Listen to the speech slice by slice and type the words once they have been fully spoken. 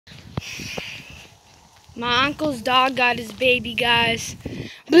My uncle's dog got his baby, guys.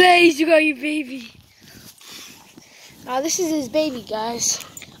 Blaze, you got your baby. Now this is his baby, guys.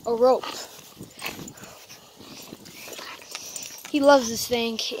 A rope. He loves this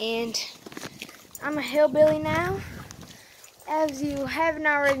thing, and I'm a hillbilly now. As you haven't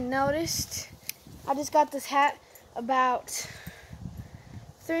already noticed, I just got this hat about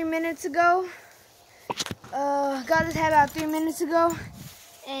 3 minutes ago. Got this hat about 3 minutes ago,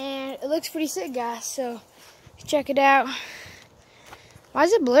 and it looks pretty sick, guys. So check it out. Why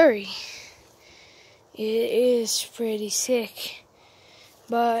is it blurry? It is pretty sick.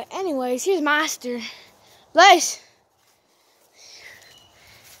 But anyways, here's Miester. Blaze.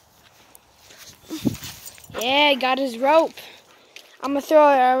 Yeah, got his rope. I'm gonna throw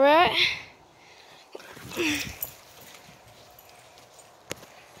it, alright?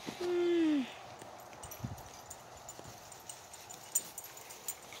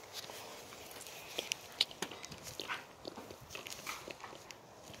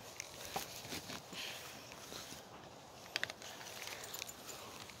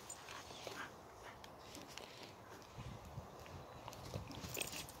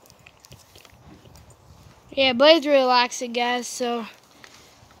 Yeah, Blaze really likes it, guys, so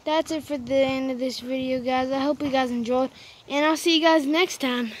that's it for the end of this video, guys. I hope you guys enjoyed, and I'll see you guys next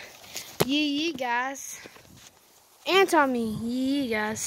time. Yee, guys. And Tommy, yee, guys.